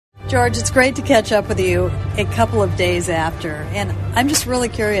George, it's great to catch up with you a couple of days after. And I'm just really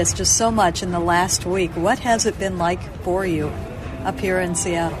curious, just so much in the last week. What has it been like for you up here in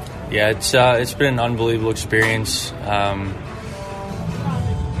Seattle? Yeah, it's been an unbelievable experience. A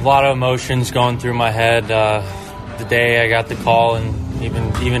lot of emotions going through my head. The day I got the call, and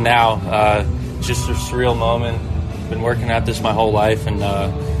even now, just a surreal moment. Been working at this my whole life, and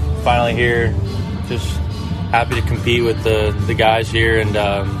finally here, just happy to compete with the guys here, and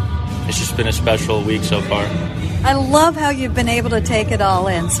it's just been a special week so far. I love how you've been able to take it all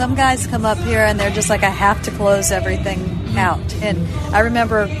in. Some guys come up here and they're just like, I have to close everything out. And I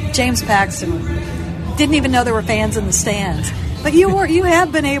remember James Paxton didn't even know there were fans in the stands. But you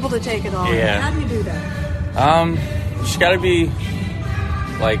have been able to take it all in. How do you do that? Just got to be,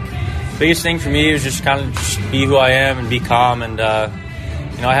 biggest thing for me is just kind of just be who I am and be calm. And,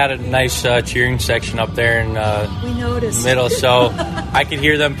 I had a nice cheering section up there in we noticed. The middle, so I could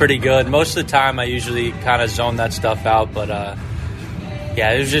hear them pretty good. Most of the time I usually kind of zone that stuff out. But,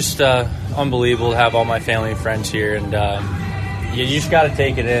 it was just unbelievable to have all my family and friends here. And you just got to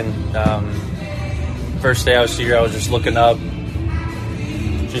take it in. First day I was here, I was just looking up.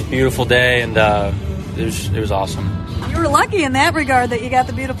 Just a beautiful day, and it was awesome. You were lucky in that regard that you got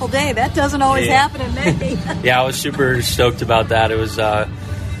the beautiful day. That doesn't always happen in May. Yeah, I was super stoked about that. It was a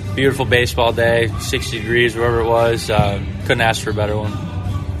beautiful baseball day, 60 degrees, wherever it was. Couldn't ask for a better one.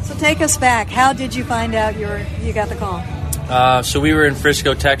 So take us back. How did you find out you got the call? So we were in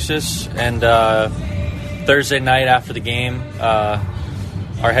Frisco, Texas, and Thursday night after the game, our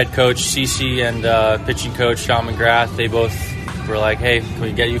head coach, Cece, and pitching coach, Sean McGrath, they both were like, hey, can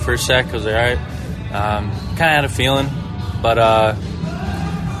we get you for a sec? I was like, all right. Kind of had a feeling, but a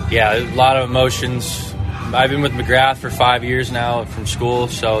lot of emotions. I've been with McGrath for 5 years now from school,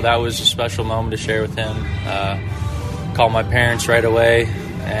 so that was a special moment to share with him. Called my parents right away,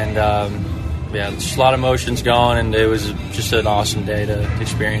 and just a lot of emotions going, and it was just an awesome day to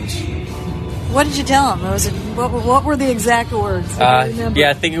experience. What did you tell him? What were the exact words? I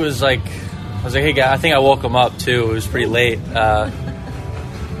think it was I was like, hey guys, I think I woke him up too. It was pretty late. I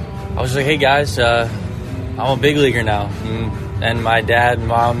was like, hey guys, I'm a big leaguer now. And my dad and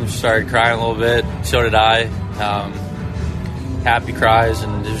mom started crying a little bit. So did I. Happy cries,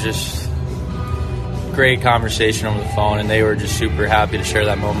 and it was just great conversation over the phone, and they were just super happy to share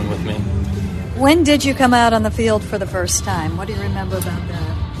that moment with me. When did you come out on the field for the first time? What do you remember about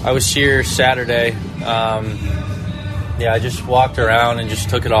that? I was here Saturday. I just walked around and just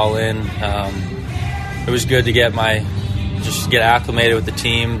took it all in. It was good to get acclimated with the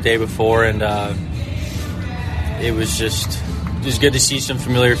team day before, and it was good to see some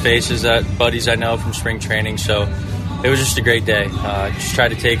familiar faces, buddies I know from spring training. So it was just a great day. Just tried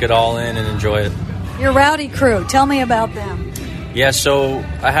to take it all in and enjoy it. Your rowdy crew, tell me about them. Yeah, so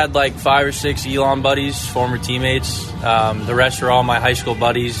I had 5 or 6 Elon buddies, former teammates. The rest are all my high school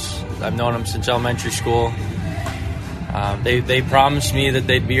buddies. I've known them since elementary school. They promised me that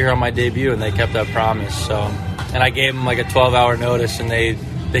they'd be here on my debut, and they kept that promise. So, and I gave them a 12-hour notice, and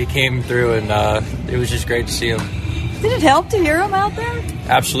they came through, and it was just great to see them. Did it help to hear them out there?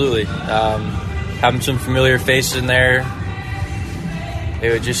 Absolutely. Having some familiar faces in there,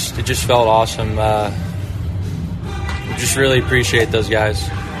 it just felt awesome. Just really appreciate those guys.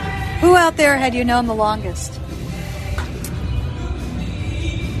 Who out there had you known the longest?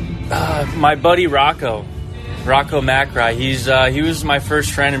 My buddy Rocco McRae. He was my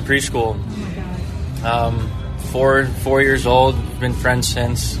first friend in preschool. Oh my God. 4 years old, been friends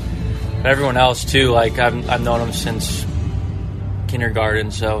since. But everyone else too, I've known them since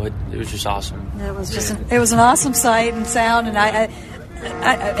kindergarten, so it was just awesome. It was an awesome sight and sound, and I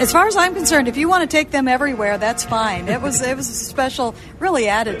as far as I'm concerned, if you want to take them everywhere, that's fine. It was a special, really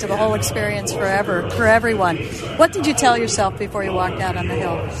added to the whole experience for everyone. What did you tell yourself before you walked out on the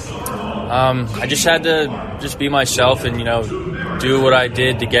hill? I just had to just be myself and do what I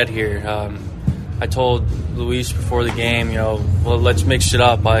did to get here. I told Luis before the game, let's mix it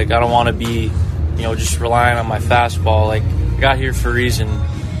up. I don't want to be, just relying on my fastball. I got here for a reason.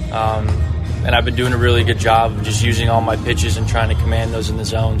 And I've been doing a really good job of just using all my pitches and trying to command those in the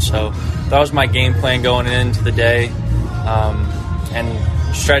zone. So that was my game plan going into the day. And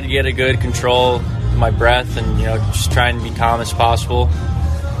just tried to get a good control of my breath and, just trying to be calm as possible.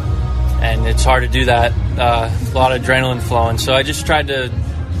 And it's hard to do that. A lot of adrenaline flowing. So I just tried to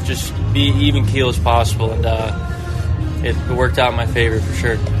just be even keel as possible. And it worked out in my favor for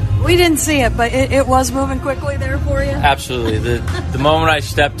sure. We didn't see it, but it was moving quickly there for you? Absolutely. The moment I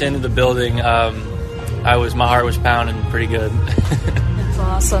stepped into the building, my heart was pounding pretty good. That's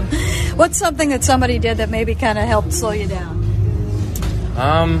awesome. What's something that somebody did that maybe kind of helped slow you down?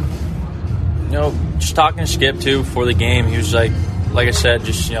 just talking to Skip too before the game, he was like I said,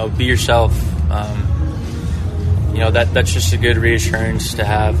 just be yourself. That's just a good reassurance to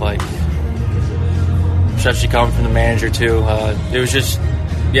have, like, especially coming from the manager too. It was just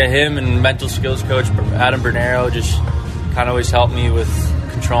him and mental skills coach Adam Bernero just kind of always helped me with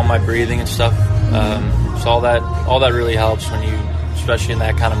controlling my breathing and stuff. So all that really helps when you, especially in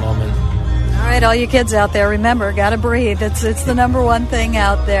that kind of moment. All right, all you kids out there, remember, got to breathe. It's the number one thing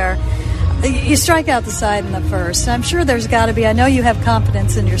out there. You strike out the side in the first. I'm sure there's got to be, I know you have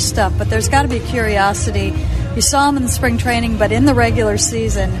confidence in your stuff, but there's got to be curiosity. You saw him in the spring training, but in the regular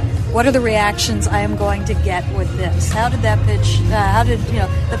season, what are the reactions I am going to get with this? How did that pitch,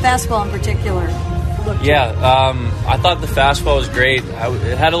 the fastball in particular look? I thought the fastball was great.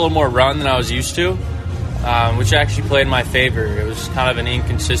 It had a little more run than I was used to, which actually played in my favor. It was kind of an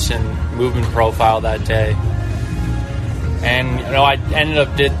inconsistent movement profile that day. And,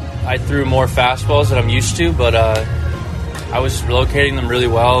 I threw more fastballs than I'm used to, but I was locating them really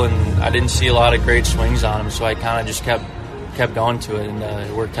well, and I didn't see a lot of great swings on them, so I kind of just kept going to it, and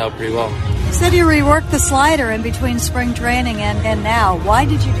it worked out pretty well. You said you reworked the slider in between spring training and now. Why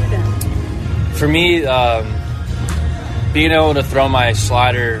did you do that? For me, being able to throw my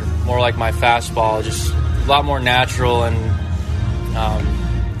slider more like my fastball, just a lot more natural, and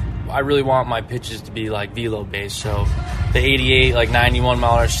I really want my pitches to be like velo based, so the 88, 91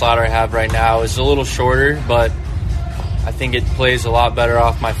 mile an hour slider I have right now is a little shorter, but I think it plays a lot better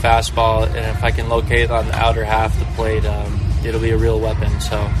off my fastball, and if I can locate it on the outer half of the plate, it'll be a real weapon.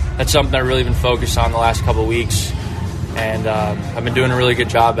 So that's something I've really been focused on the last couple of weeks, and I've been doing a really good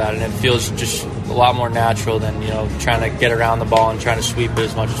job at it, and it feels just a lot more natural than trying to get around the ball and trying to sweep it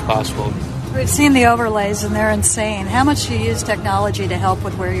as much as possible. We've seen the overlays, and they're insane. How much do you use technology to help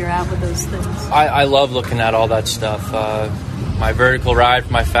with where you're at with those things? I love looking at all that stuff. My vertical ride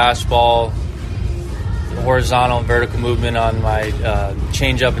for my fastball, horizontal and vertical movement on my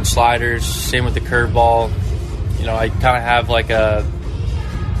changeup and sliders, same with the curveball. I kind of have like a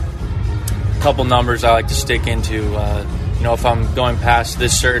couple numbers I like to stick into. If I'm going past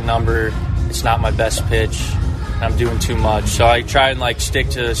this certain number, it's not my best pitch, and I'm doing too much. So I try and stick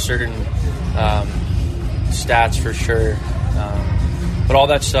to certain stats for sure. But all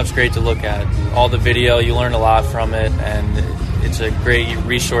that stuff's great to look at. All the video, you learn a lot from it, and it's a great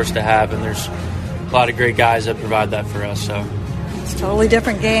resource to have, and there's a lot of great guys that provide that for us. So it's a totally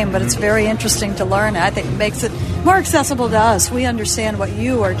different game, but it's very interesting to learn. I think it makes it more accessible to us. We understand what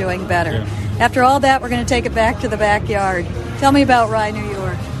you are doing better. Yeah. After all that, we're going to take it back to the backyard. Tell me about Rye, New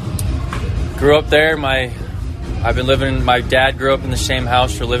York. Grew up there. My dad grew up in the same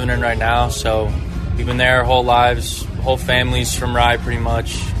house we're living in right now, so we've been there our whole lives. Whole family's from Rye pretty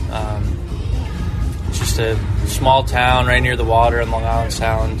much. It's just a small town right near the water on Long Island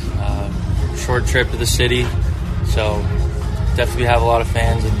Sound. Short trip to the city, so definitely have a lot of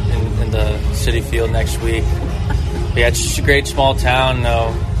fans in the City Field next week. But yeah, it's just a great small town.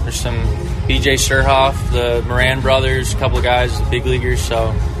 There's some B.J. Surhoff, the Moran brothers, a couple of guys, the big leaguers,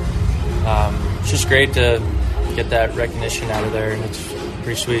 so it's just great to get that recognition out of there, and it's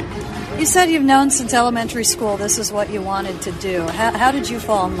pretty sweet. You said you've known since elementary school this is what you wanted to do. How did you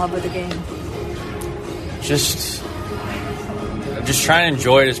fall in love with the game? Just trying to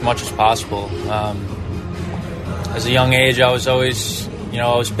enjoy it as much as possible. As a young age, I was always,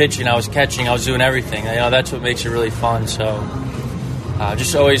 I was pitching, I was catching, I was doing everything. That's what makes it really fun. So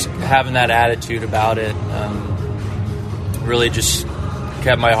just always having that attitude about it really just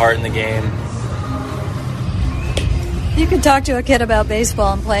kept my heart in the game. You could talk to a kid about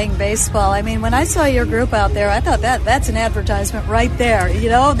baseball and playing baseball. I mean, when I saw your group out there, I thought that's an advertisement right there.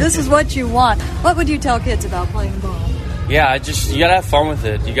 This is what you want. What would you tell kids about playing ball? Yeah, you got to have fun with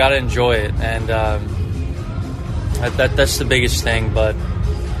it. You got to enjoy it. And that's the biggest thing. But,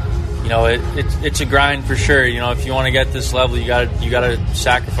 it's a grind for sure. If you want to get this level, you got to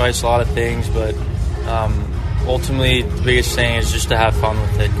sacrifice a lot of things. But ultimately, the biggest thing is just to have fun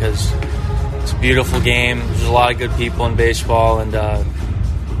with it, because it's a beautiful game. There's a lot of good people in baseball, and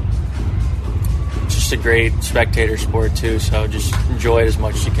it's just a great spectator sport too. So just enjoy it as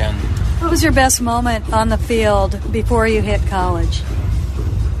much as you can. What was your best moment on the field before you hit college?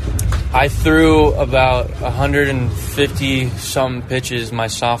 I threw about 150-some pitches my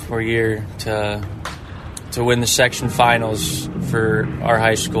sophomore year to win the section finals for our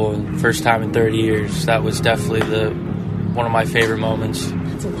high school, first time in 30 years. That was definitely one of my favorite moments.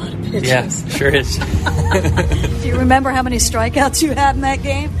 That's a lot of pitches. Yeah, sure is. Do you remember how many strikeouts you had in that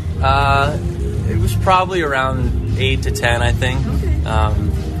game? It was probably around 8 to 10, I think. Okay.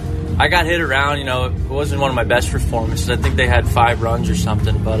 I got hit around, it wasn't one of my best performances. I think they had 5 runs or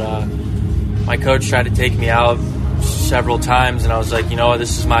something, but my my coach tried to take me out several times, and I was like, you know what,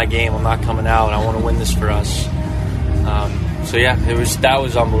 this is my game. I'm not coming out. I want to win this for us. So yeah, that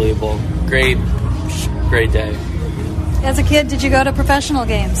was unbelievable. Great day. As a kid, did you go to professional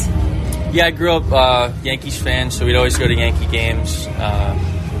games? Yeah, I grew up Yankees fan, so we'd always go to Yankee games.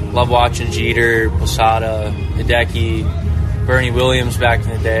 Love watching Jeter, Posada, Hideki, Bernie Williams back in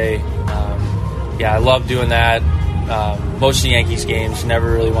the day. I love doing that. Most of the Yankees games.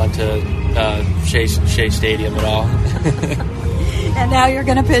 Never really went to Shea Stadium at all. And now you're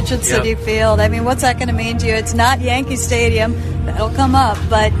going to pitch at Citi Field. I mean, what's that going to mean to you? It's not Yankee Stadium. That'll come up,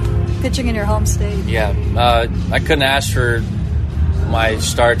 but pitching in your home state. Yeah, I couldn't ask for my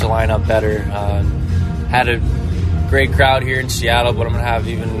start to line up better. Had a great crowd here in Seattle, but I'm going to have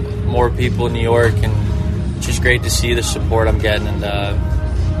even more people in New York, and it's just great to see the support I'm getting, and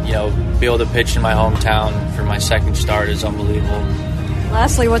be able to pitch in my hometown for my second start is unbelievable.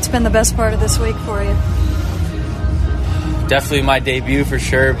 Lastly, what's been the best part of this week for you? Definitely my debut for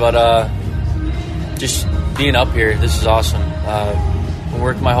sure, but just being up here, this is awesome. I've been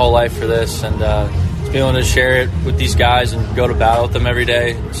working my whole life for this, and to be able to share it with these guys and go to battle with them every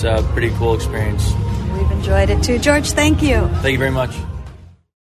day, it's a pretty cool experience. We've enjoyed it too. George, thank you. Thank you very much.